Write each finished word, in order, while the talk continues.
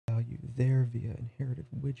there via inherited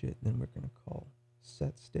widget. Then we're going to call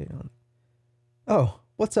set state on. Oh,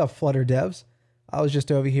 what's up, Flutter devs? I was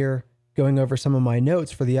just over here going over some of my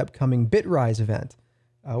notes for the upcoming Bitrise event.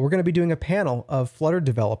 We're going to be doing a panel of Flutter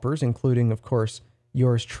developers, including, of course,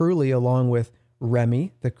 yours truly, along with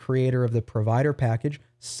Remy, the creator of the provider package,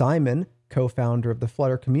 Simon, co-founder of the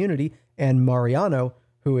Flutter community, and Mariano,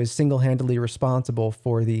 who is single-handedly responsible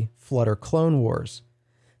for the Flutter Clone Wars.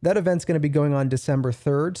 That event's going to be going on December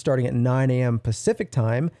 3rd, starting at 9 a.m. Pacific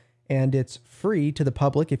time, and it's free to the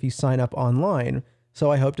public if you sign up online,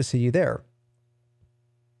 so I hope to see you there.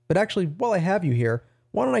 But actually, while I have you here,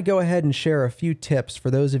 why don't I go ahead and share a few tips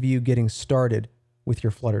for those of you getting started with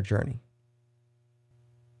your Flutter journey.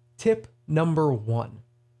 Tip number 1,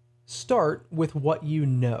 start with what you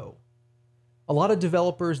know. A lot of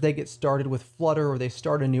developers, they get started with Flutter or they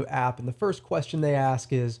start a new app, and the first question they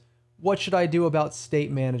ask is, what should I do about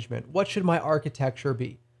state management? What should my architecture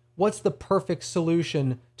be? What's the perfect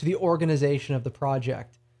solution to the organization of the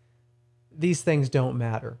project? These things don't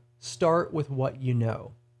matter. Start with what you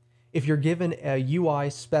know. If you're given a UI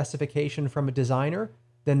specification from a designer,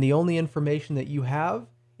 then the only information that you have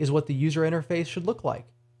is what the user interface should look like.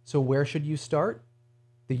 So where should you start?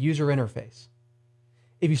 The user interface.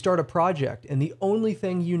 If you start a project and the only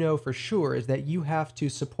thing you know for sure is that you have to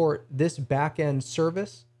support this backend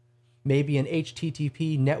service, maybe an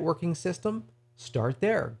HTTP networking system, start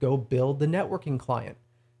there. Go build the networking client.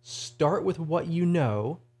 Start with what you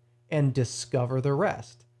know and discover the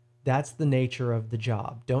rest. That's the nature of the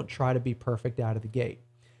job. Don't try to be perfect out of the gate.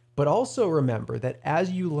 But also remember that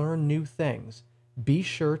as you learn new things, be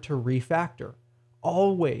sure to refactor.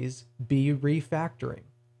 Always be refactoring.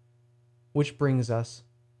 Which brings us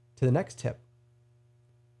to the next tip.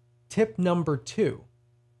 Tip number 2,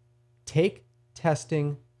 take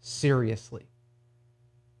testing seriously.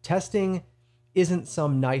 Testing isn't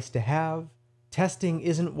some nice to have. Testing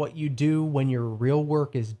isn't what you do when your real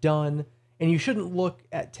work is done. And you shouldn't look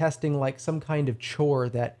at testing like some kind of chore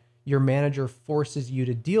that your manager forces you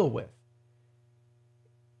to deal with.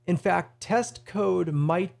 In fact, test code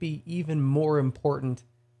might be even more important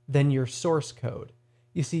than your source code.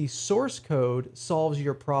 You see, source code solves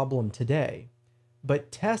your problem today,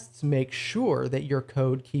 but tests make sure that your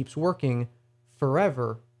code keeps working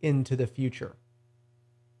forever into the future.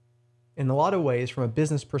 In a lot of ways, from a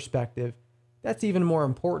business perspective, that's even more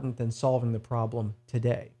important than solving the problem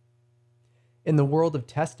today. In the world of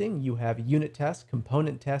testing, you have unit tests,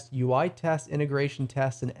 component tests, UI tests, integration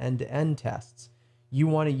tests, and end-to-end tests. You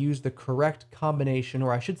want to use the correct combination,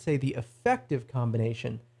 or I should say the effective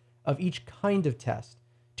combination, of each kind of test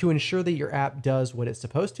to ensure that your app does what it's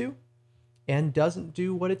supposed to and doesn't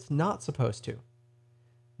do what it's not supposed to.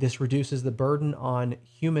 This reduces the burden on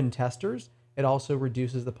human testers. It also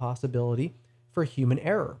reduces the possibility for human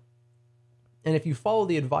error. And if you follow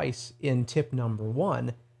the advice in tip number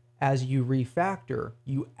 1, as you refactor,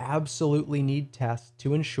 you absolutely need tests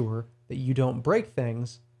to ensure that you don't break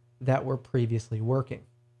things that were previously working.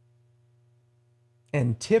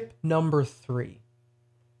 And tip number 3,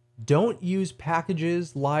 don't use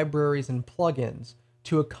packages, libraries, and plugins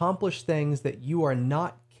to accomplish things that you are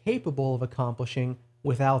not capable of accomplishing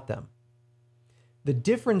without them. The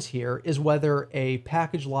difference here is whether a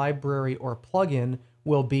package, library, or plugin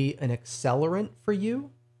will be an accelerant for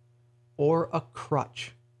you or a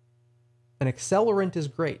crutch. An accelerant is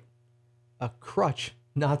great. A crutch,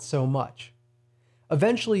 not so much.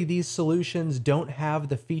 Eventually, these solutions don't have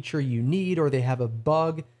the feature you need, or they have a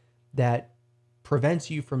bug that prevents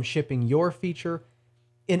you from shipping your feature.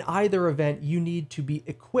 In either event, you need to be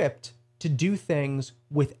equipped to do things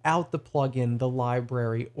without the plugin, the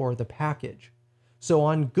library, or the package. So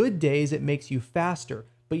on good days, it makes you faster,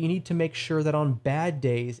 but you need to make sure that on bad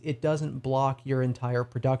days, it doesn't block your entire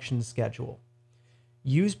production schedule.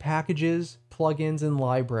 Use packages, plugins, and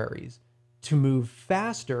libraries to move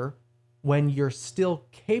faster when you're still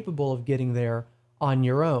capable of getting there on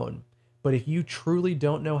your own. But if you truly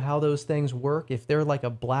don't know how those things work, if they're like a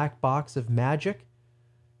black box of magic,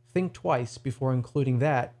 think twice before including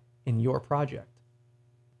that in your project.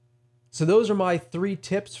 So those are my 3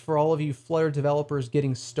 tips for all of you Flutter developers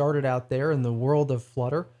getting started out there in the world of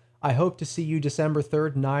Flutter. I hope to see you December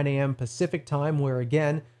 3rd, 9 a.m. Pacific time, where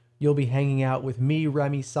again, you'll be hanging out with me,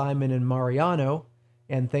 Remy, Simon, and Mariano,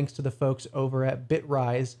 and thanks to the folks over at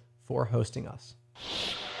Bitrise for hosting us.